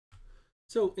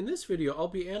So in this video, I'll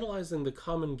be analyzing the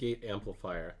common gate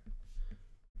amplifier.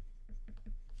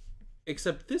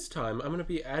 Except this time, I'm going to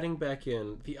be adding back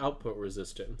in the output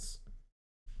resistance.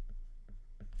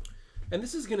 And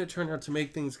this is going to turn out to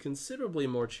make things considerably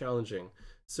more challenging.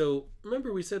 So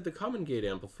remember we said the common gate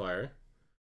amplifier,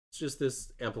 it's just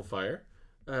this amplifier,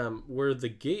 where the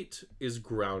gate is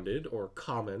grounded or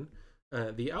common,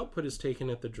 the output is taken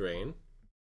at the drain,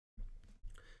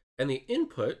 and the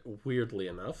input, weirdly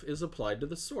enough, is applied to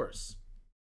the source.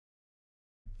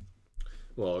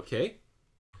 Well, okay,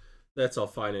 that's all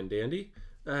fine and dandy.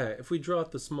 If we draw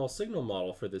out the small signal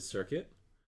model for this circuit,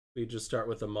 we just start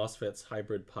with a MOSFET's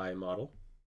hybrid pi model,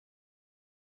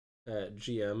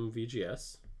 GM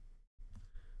VGS,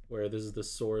 where this is the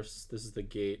source, this is the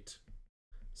gate,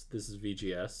 so this is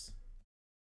VGS.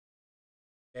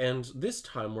 And this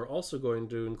time we're also going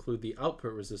to include the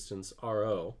output resistance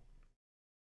RO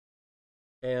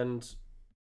and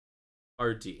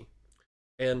RD.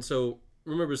 And so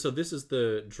remember, so this is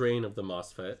the drain of the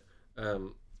MOSFET.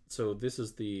 So this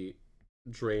is the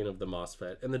drain of the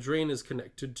MOSFET, and the drain is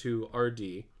connected to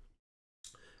RD,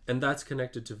 and that's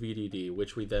connected to VDD,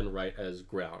 which we then write as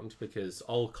ground, because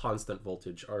all constant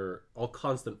voltages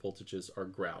are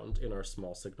ground in our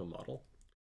small signal model.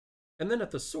 And then at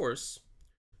the source,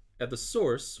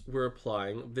 we're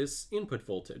applying this input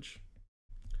voltage,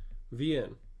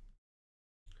 Vin,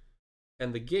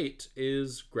 and the gate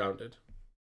is grounded.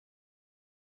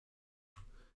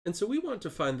 And so we want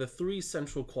to find the three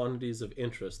central quantities of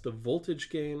interest: the voltage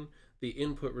gain, the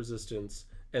input resistance,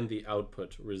 and the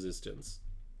output resistance.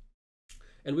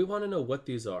 And we want to know what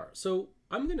these are. So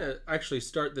I'm going to actually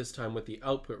start this time with the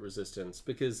output resistance,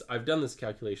 because I've done this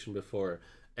calculation before,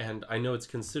 and I know it's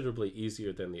considerably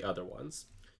easier than the other ones.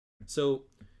 So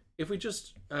if we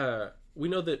just, we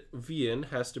know that Vin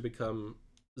has to become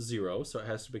 0, so it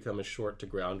has to become a short to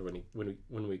ground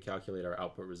when we calculate our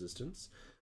output resistance.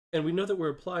 And we know that we're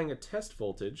applying a test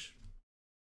voltage,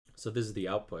 so this is the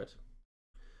output.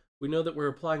 We know that we're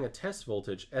applying a test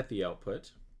voltage at the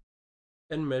output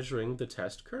and measuring the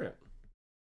test current,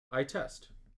 I test.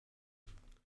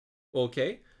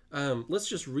 Okay, let's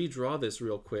just redraw this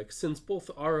real quick. Since both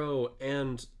RO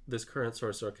and this current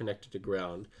source are connected to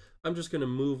ground, I'm just going to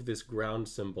move this ground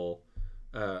symbol,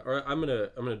 or I'm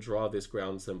gonna draw this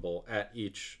ground symbol at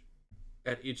each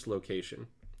location,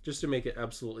 just to make it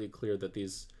absolutely clear that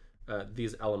these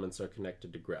elements are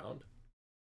connected to ground.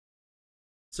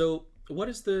 So what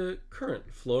is the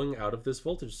current flowing out of this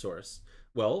voltage source?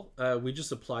 Well, we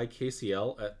just apply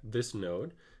KCL at this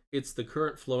node. It's the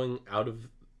current flowing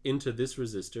into this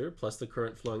resistor plus the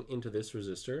current flowing into this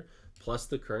resistor plus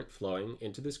the current flowing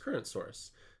into this current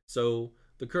source. So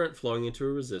the current flowing into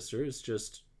a resistor is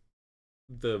just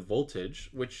the voltage,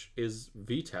 which is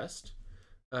VTest,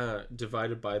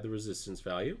 divided by the resistance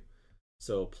value.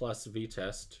 So plus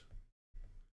VTest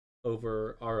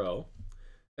over RO,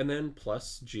 and then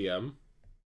plus GM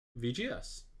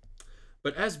VGS.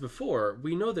 But as before,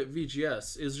 we know that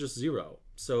VGS is just 0,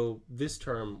 so this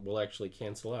term will actually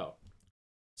cancel out.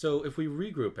 So if we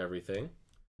regroup everything,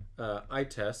 I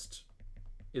test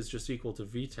is just equal to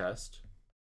VTest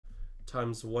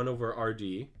times 1 over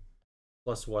RD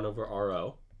plus 1 over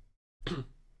RO,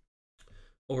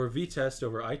 or VTest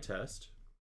over I test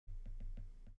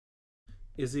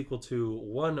is equal to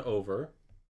 1 over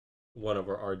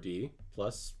RD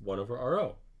plus 1 over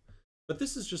RO. But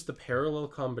this is just the parallel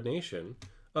combination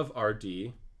of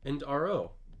RD and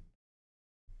RO.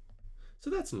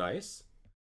 So that's nice.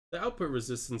 The output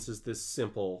resistance is this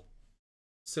simple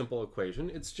equation.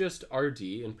 It's just RD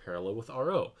in parallel with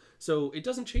RO. So it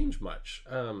doesn't change much.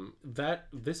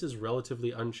 This is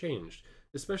relatively unchanged,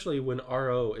 especially when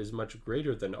RO is much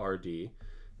greater than RD.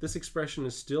 This expression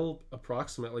is still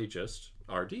approximately just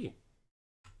RD.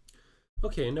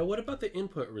 Okay, now what about the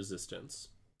input resistance?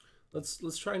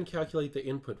 Let's try and calculate the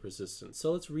input resistance.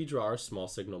 So let's redraw our small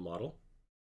signal model.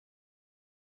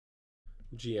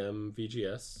 GM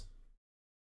VGS.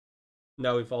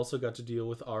 Now we've also got to deal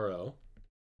with RO.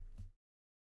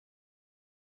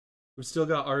 We've still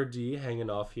got RD hanging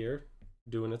off here,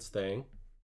 doing its thing.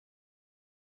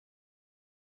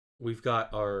 We've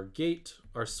got our gate,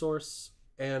 our source,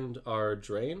 and our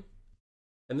drain.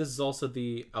 And this is also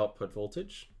the output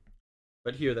voltage.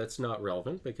 But here that's not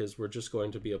relevant, because we're just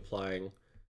going to be applying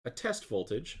a test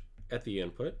voltage at the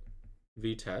input,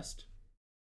 VTest,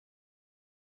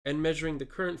 and measuring the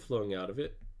current flowing out of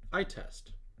it, I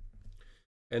test.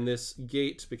 And this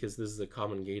gate, because this is a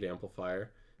common gate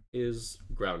amplifier, is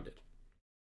grounded.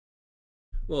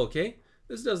 Well, okay,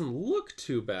 this doesn't look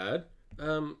too bad,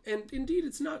 and indeed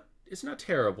it's not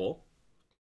terrible.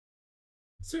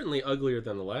 certainly uglier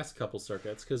than the last couple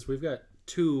circuits because we've got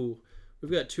two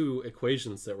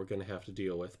equations that we're going to have to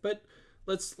deal with. But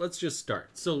let's just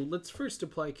start. So let's first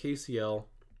apply KCL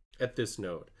at this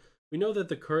node. We know that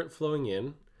the current flowing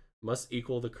in must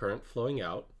equal the current flowing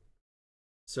out.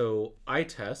 So I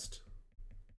test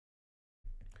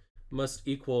must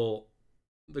equal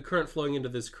the current flowing into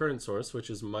this current source, which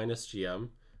is minus GM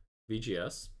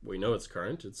VGS. We know it's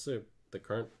current. It's the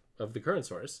current of the current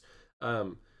source.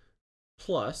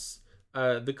 Plus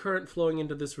the current flowing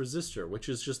into this resistor, which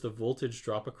is just the voltage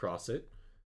drop across it.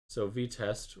 So V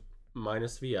test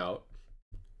minus V out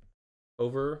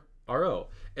over RO.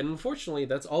 And unfortunately,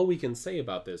 that's all we can say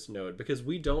about this node because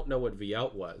we don't know what V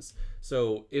out was.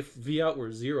 So if V out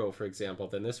were 0, for example,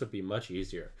 then this would be much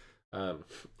easier. And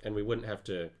we wouldn't have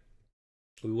to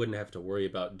worry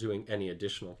about doing any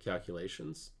additional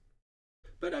calculations.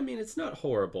 But I mean, it's not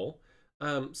horrible.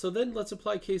 So then let's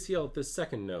apply KCL at this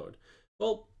second node.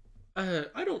 Well,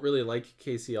 I don't really like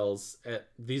KCLs at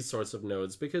these sorts of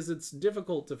nodes because it's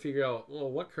difficult to figure out, well,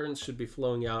 what currents should be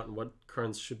flowing out and what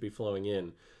currents should be flowing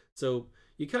in. So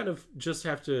you kind of just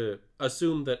have to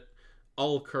assume that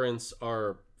all currents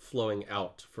are flowing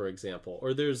out, for example,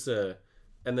 or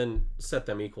and then set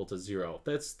them equal to 0.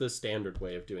 That's the standard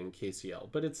way of doing KCL,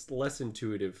 but it's less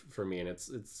intuitive for me, and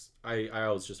I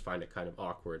always just find it kind of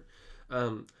awkward.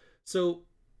 So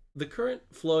the current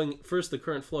flowing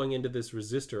into this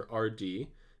resistor RD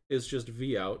is just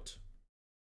V out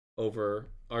over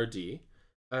RD.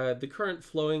 The current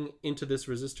flowing into this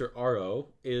resistor RO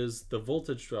is the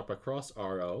voltage drop across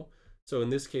RO. So in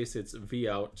this case, it's V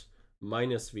out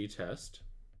minus V test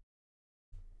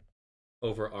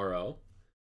over RO.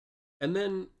 And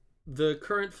then the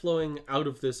current flowing out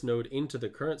of this node into the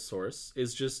current source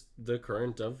is just the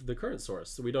current of the current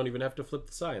source. So we don't even have to flip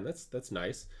the sign. That's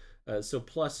nice. So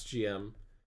plus GM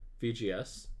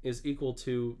VGS is equal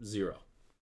to 0.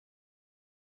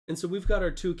 And so we've got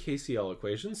our two KCL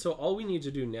equations. So all we need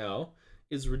to do now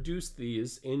is reduce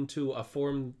these into a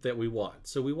form that we want.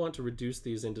 So we want to reduce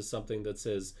these into something that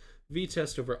says V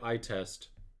test over I test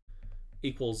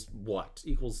equals what?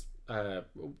 Equals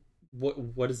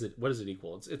what does it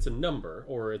equal? It's a number,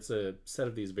 or it's a set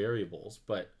of these variables,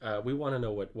 but we want to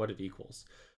know what it equals.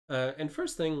 And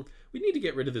first thing, we need to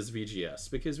get rid of this VGS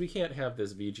because we can't have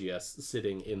this VGS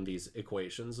sitting in these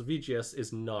equations. VGS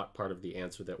is not part of the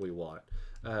answer that we want.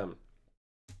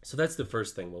 So that's the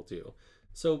first thing we'll do.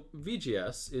 So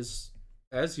VGS is,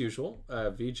 as usual,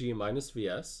 VG minus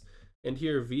VS. And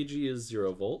here VG is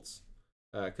 0 volts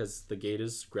because the gate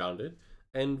is grounded.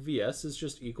 And VS is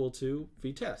just equal to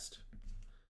VTest.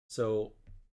 So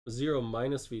 0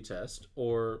 minus VTest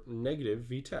or negative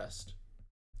VTest.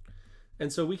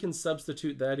 And so we can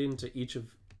substitute that into each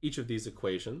of these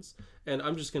equations. And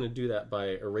I'm just going to do that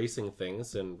by erasing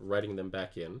things and writing them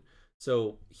back in.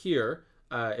 So here,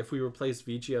 if we replace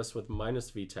VGS with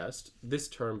minus VTest, this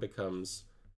term becomes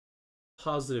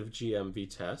positive GM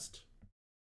VTest.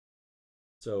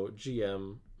 So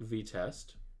GM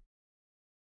VTest.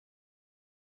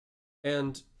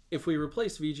 And if we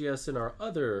replace VGS in our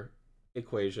other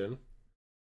equation,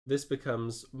 this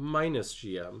becomes minus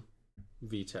GM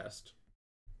VTest.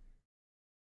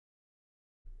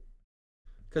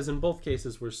 Because in both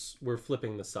cases, we're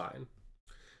flipping the sign.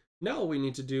 Now all we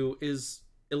need to do is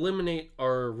eliminate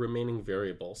our remaining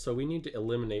variable. So we need to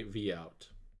eliminate V out.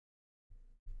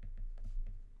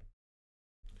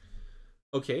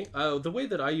 Okay, the way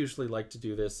that I usually like to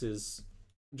do this is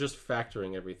just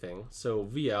factoring everything. So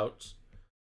V out,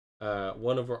 1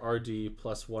 over RD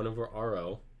plus 1 over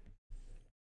RO.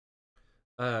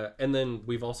 And then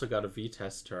we've also got a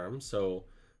VTest term, so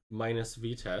minus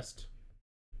VTest,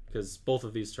 because both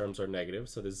of these terms are negative,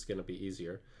 so this is going to be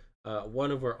easier.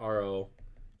 1 over RO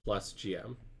plus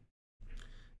GM.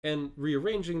 And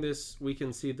rearranging this, we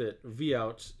can see that V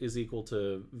out is equal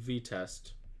to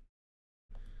VTest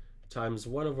times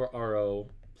 1 over RO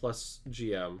plus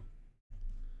GM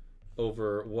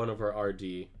over 1 over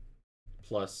RD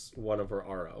plus 1 over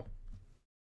RO.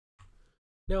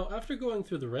 Now, after going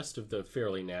through the rest of the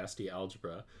fairly nasty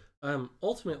algebra,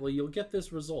 ultimately you'll get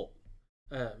this result.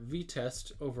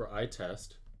 VTest over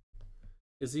ITest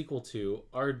is equal to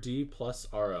RD plus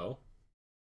RO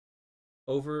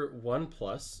over 1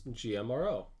 plus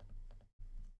GMRO.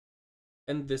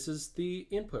 And this is the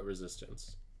input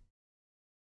resistance.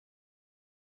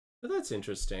 But that's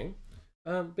interesting,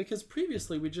 because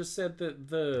previously we just said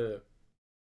that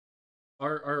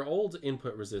our old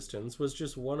input resistance was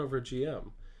just 1 over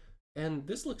GM. And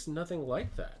this looks nothing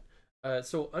like that.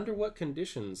 So under what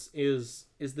conditions is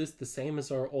this the same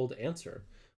as our old answer?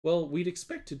 Well, we'd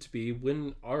expect it to be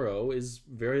when RO is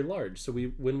very large, so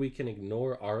when we can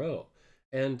ignore RO.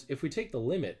 And if we take the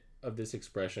limit of this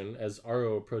expression as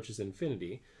RO approaches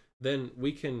infinity, then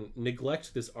we can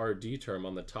neglect this RD term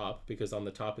on the top, because on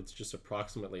the top it's just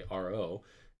approximately RO,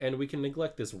 and we can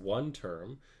neglect this one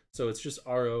term, so it's just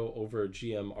RO over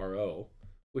GM RO,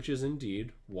 which is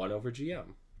indeed 1 over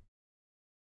GM.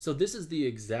 So this is the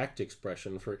exact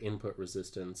expression for input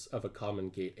resistance of a common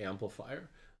gate amplifier,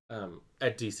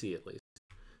 at DC at least.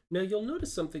 Now you'll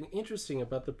notice something interesting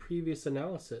about the previous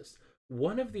analysis.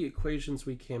 One of the equations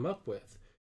we came up with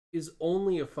is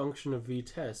only a function of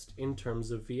V-test in terms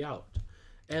of V-out.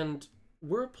 And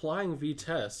we're applying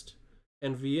V-test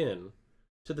and V-in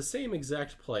to the same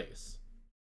exact place.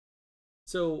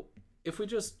 So if we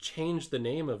just change the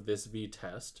name of this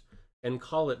V-test and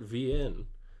call it V-in,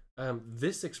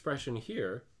 this expression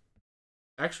here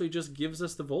actually just gives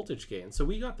us the voltage gain. So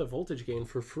we got the voltage gain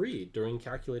for free during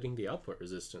calculating the output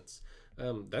resistance.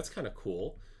 That's kind of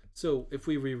cool. So if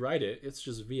we rewrite it, it's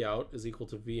just V out is equal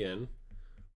to V in,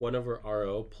 1 over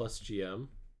RO plus GM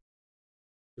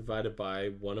divided by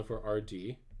 1 over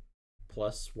RD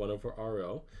plus 1 over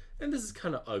RO. And this is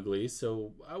kind of ugly,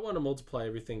 so I want to multiply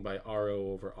everything by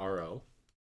RO over RO.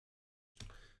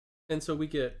 And so we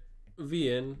get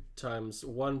V in times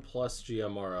 1 plus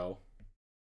GM RO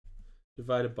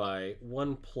divided by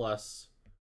 1 plus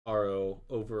RO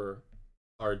over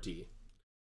RD.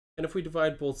 And if we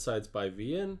divide both sides by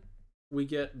V in, we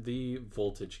get the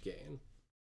voltage gain.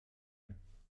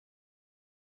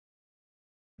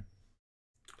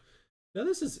 Now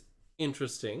this is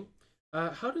interesting.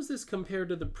 How does this compare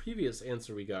to the previous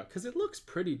answer we got? Because it looks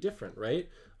pretty different, right?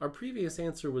 Our previous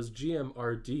answer was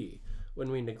GMRD when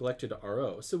we neglected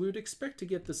RO. So we would expect to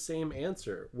get the same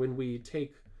answer when we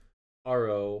take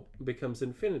RO becomes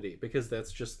infinity, because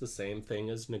that's just the same thing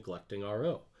as neglecting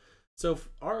RO. So if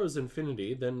RO is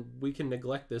infinity, then we can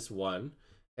neglect this one,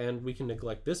 and we can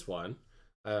neglect this one,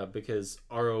 because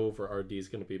RO over RD is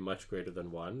going to be much greater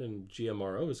than 1, and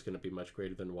GMRO is going to be much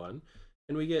greater than 1.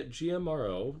 And we get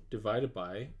GMRO divided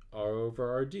by RO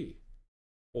over RD.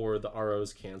 Or the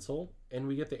ROs cancel, and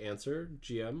we get the answer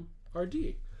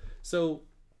GMRD. So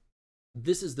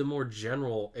this is the more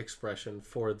general expression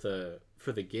for the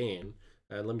gain.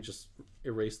 And let me just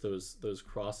erase those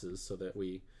crosses so that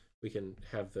we can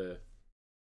have the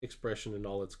expression in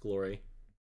all its glory.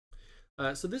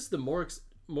 So this is the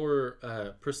more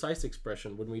precise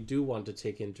expression when we do want to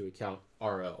take into account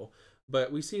RO.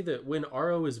 But we see that when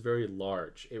RO is very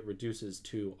large, it reduces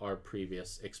to our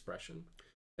previous expression.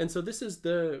 And so this is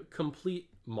the complete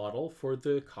model for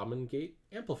the common gate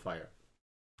amplifier.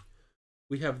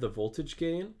 We have the voltage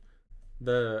gain,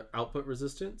 the output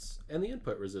resistance, and the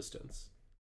input resistance.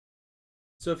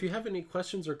 So if you have any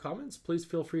questions or comments, please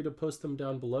feel free to post them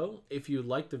down below. If you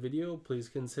liked the video, please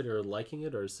consider liking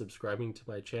it or subscribing to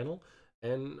my channel,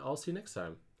 and I'll see you next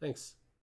time. Thanks.